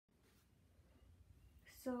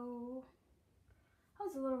So, I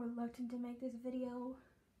was a little reluctant to make this video.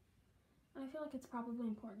 I feel like it's probably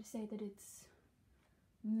important to say that it's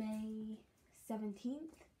May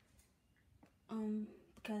 17th.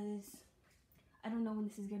 Because I don't know when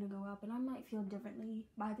this is gonna go up, and I might feel differently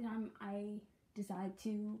by the time I decide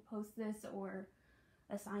to post this or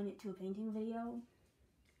assign it to a painting video.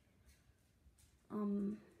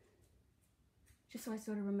 Just so I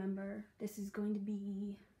sort of remember, this is going to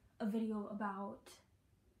be a video about,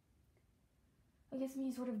 I guess,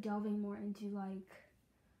 me sort of delving more into like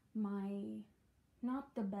my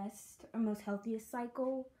not the best or most healthiest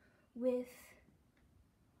cycle with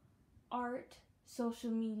art,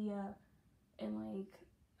 social media, and like,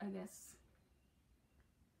 I guess,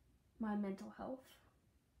 my mental health.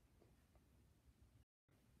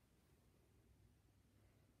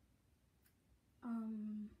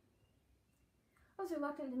 I was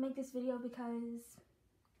reluctant to make this video because,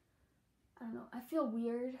 I don't know, I feel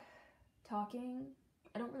weird talking.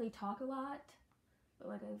 I don't really talk a lot, but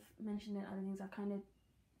like I've mentioned in other things, I've kind of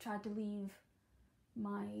tried to leave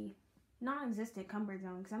my non-existent comfort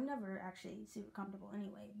zone, because I'm never actually super comfortable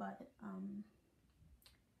anyway, but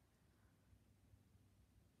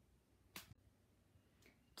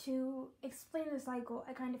to explain the cycle,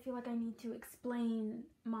 I kind of feel like I need to explain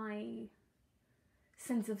my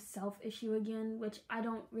sense of self issue again, which I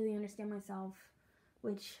don't really understand myself,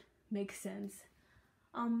 which makes sense.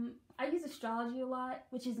 I use astrology a lot,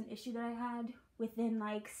 which is an issue that I had within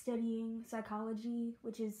like studying psychology,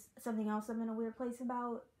 which is something else I'm in a weird place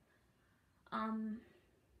about.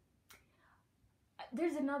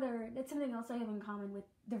 That's something else I have in common with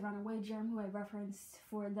the runaway germ, who I referenced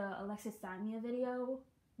for the Alexis Thymia video,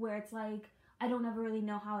 where it's like, I don't ever really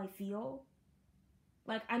know how I feel.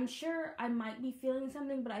 Like, I'm sure I might be feeling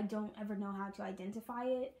something, but I don't ever know how to identify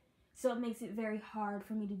it. So it makes it very hard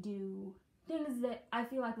for me to do things that I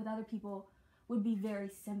feel like with other people would be very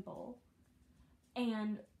simple.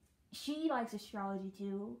 And she likes astrology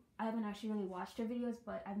too. I haven't actually really watched her videos,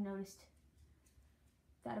 but I've noticed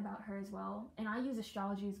that about her as well. And I use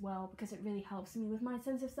astrology as well because it really helps me with my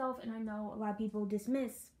sense of self. And I know a lot of people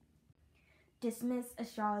dismiss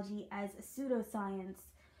astrology as a pseudoscience,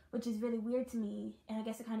 which is really weird to me. And I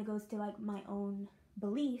guess it kind of goes to like my own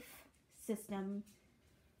belief system.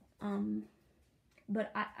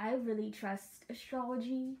 But I really trust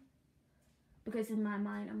astrology because in my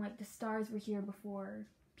mind, I'm like, the stars were here before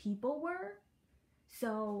people were.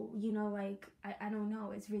 So, you know, like, I don't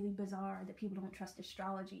know, it's really bizarre that people don't trust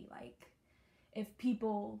astrology. Like, if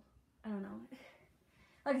people, I don't know,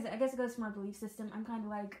 like I said, I guess it goes to my belief system. I'm kind of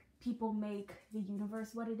like, people make the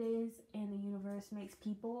universe what it is, and the universe makes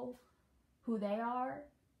people who they are,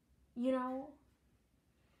 you know?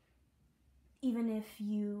 Even if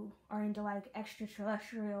you are into like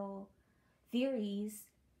extraterrestrial theories,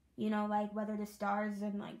 you know, like whether the stars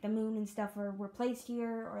and like the moon and stuff were placed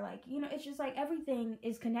here, or like, you know, it's just like everything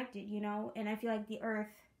is connected, you know? And I feel like the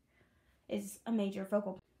earth is a major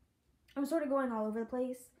focal point. I'm sort of going all over the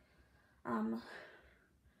place.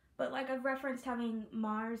 But like I've referenced having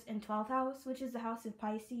Mars in 12th house, which is the house of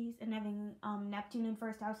Pisces, and having Neptune in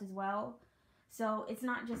 1st house as well. So it's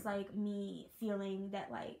not just like me feeling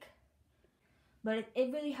that like, but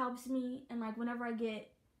it really helps me. And like whenever I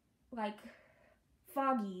get like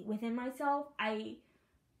foggy within myself, I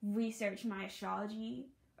research my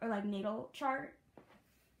astrology or like natal chart.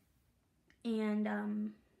 And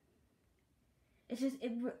it's just,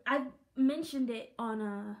 I've mentioned it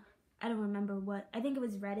on I don't remember what, I think it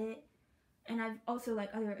was Reddit, and I've also like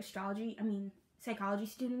other psychology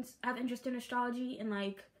students have interest in astrology and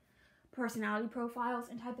like personality profiles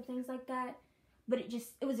and type of things like that. But it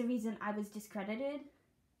was a reason I was discredited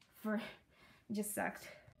for, it just sucked.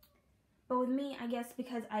 But with me, I guess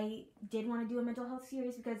because I did want to do a mental health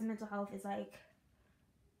series, because mental health is like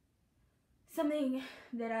something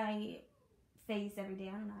that I face every day.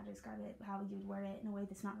 I don't know how to describe it, how you would word it in a way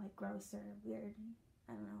that's not like gross or weird.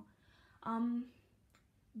 I don't know.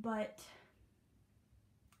 But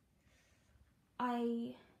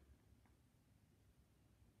I've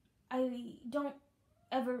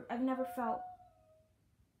never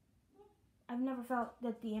felt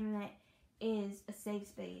that the internet is a safe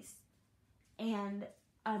space, and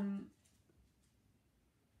I'm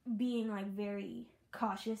being like very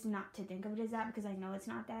cautious not to think of it as that, because I know it's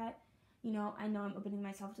not that. You know, I know I'm opening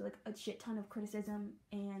myself to like a shit ton of criticism,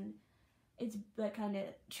 and it's like kind of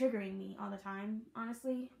triggering me all the time,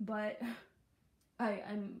 honestly. But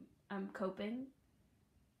I'm coping,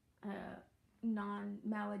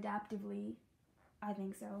 non-maladaptively, I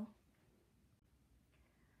think so.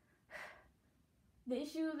 the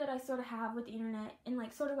issue that I sort of have with the internet and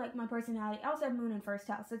like sort of like my personality, I also have moon in first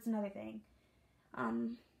house. That's another thing.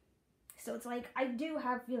 So it's like I do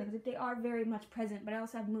have feelings that they are very much present, but I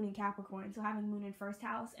also have moon in Capricorn. So having moon in first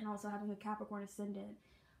house and also having a Capricorn ascendant,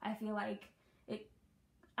 I feel like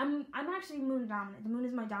I'm actually moon dominant. The moon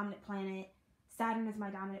is my dominant planet. Saturn is my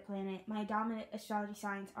dominant planet. My dominant astrology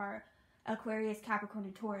signs are Aquarius, Capricorn,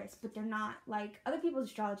 and Taurus, but they're not like other people's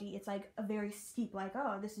astrology. It's like a very steep, like,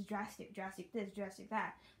 oh, this is drastic this, drastic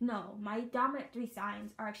that. No, my dominant 3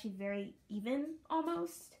 signs are actually very even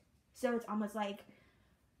almost. So it's almost like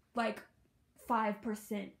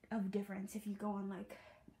 5% of difference if you go on like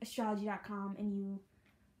astrology.com and you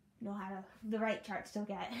know how to the right charts to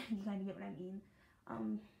look at. You kind of get what I mean.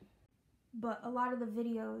 But a lot of the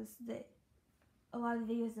videos that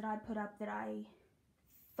I put up that I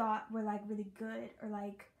thought were like really good or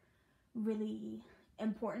like really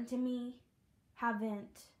important to me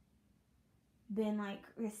haven't been like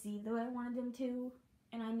received the way I wanted them to.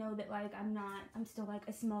 And I know that like I'm still like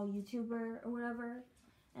a small YouTuber or whatever,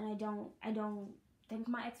 and I don't think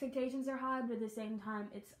my expectations are high, but at the same time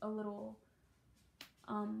it's a little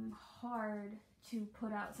hard to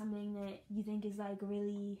put out something that you think is like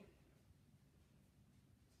really,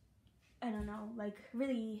 I don't know, like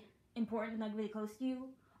really important and like really close to you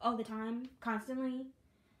all the time, constantly.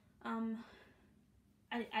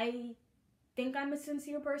 I think I'm a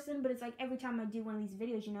sincere person, but it's like every time I do one of these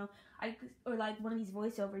videos, you know, or like one of these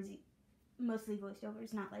voiceovers, mostly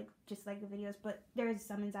voiceovers, not like just like the videos, but there is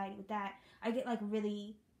some anxiety with that. I get like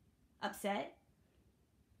really upset.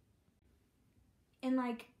 And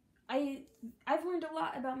like I've learned a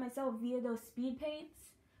lot about myself via those speed paints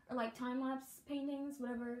or like time-lapse paintings,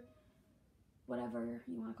 whatever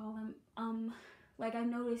you want to call them. Like I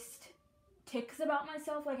noticed tics about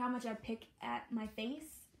myself, like how much I pick at my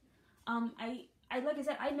face. I like I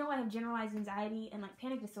said, I know I have generalized anxiety and like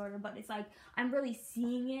panic disorder, but it's like I'm really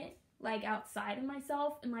seeing it like outside of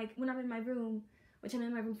myself, and like when I'm in my room, which I'm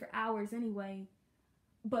in my room for hours anyway,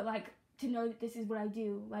 but like to know that this is what I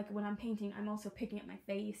do, like when I'm painting, I'm also picking at my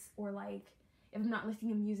face, or like if I'm not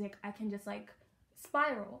listening to music, I can just like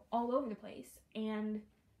spiral all over the place and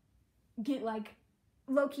get like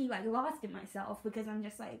low-key like lost in myself because I'm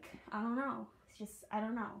just like, I don't know, I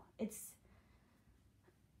don't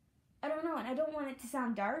know, and I don't want it to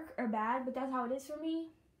sound dark or bad, but that's how it is for me.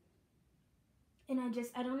 And I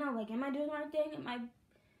don't know, like, am I doing the right thing?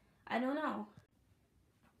 I don't know.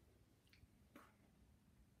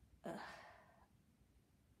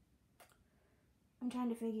 I'm trying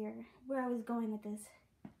to figure where I was going with this,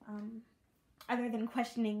 other than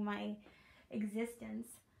questioning my existence.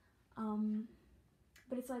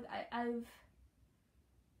 But it's like, I've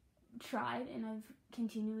tried, and I've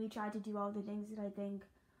continually tried to do all the things that I think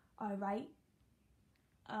are right,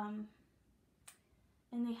 and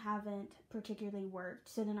they haven't particularly worked.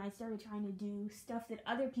 So then I started trying to do stuff that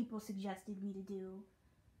other people suggested me to do,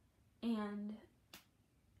 and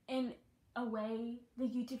in a way, the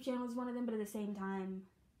YouTube channel was one of them, but at the same time,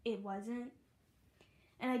 it wasn't.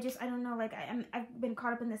 And I don't know, like, I've been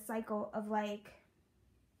caught up in this cycle of, like,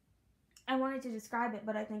 I wanted to describe it,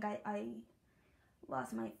 but I think I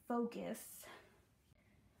lost my focus.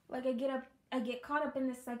 Like, I get caught up in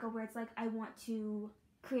this cycle where it's like I want to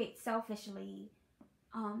create selfishly,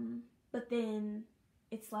 but then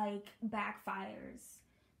it's like backfires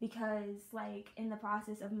because like in the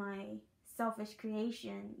process of my selfish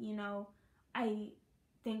creation, you know, I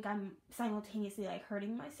think I'm simultaneously like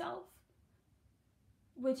hurting myself,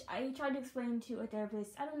 which I tried to explain to a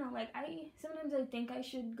therapist. I don't know, like sometimes I think I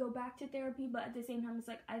should go back to therapy, but at the same time it's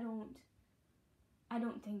like I don't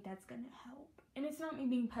think that's gonna help. And it's not me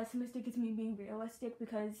being pessimistic, it's me being realistic,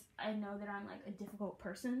 because I know that I'm like a difficult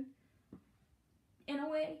person in a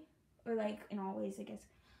way, or like in all ways, I guess.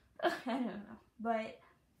 I don't know, but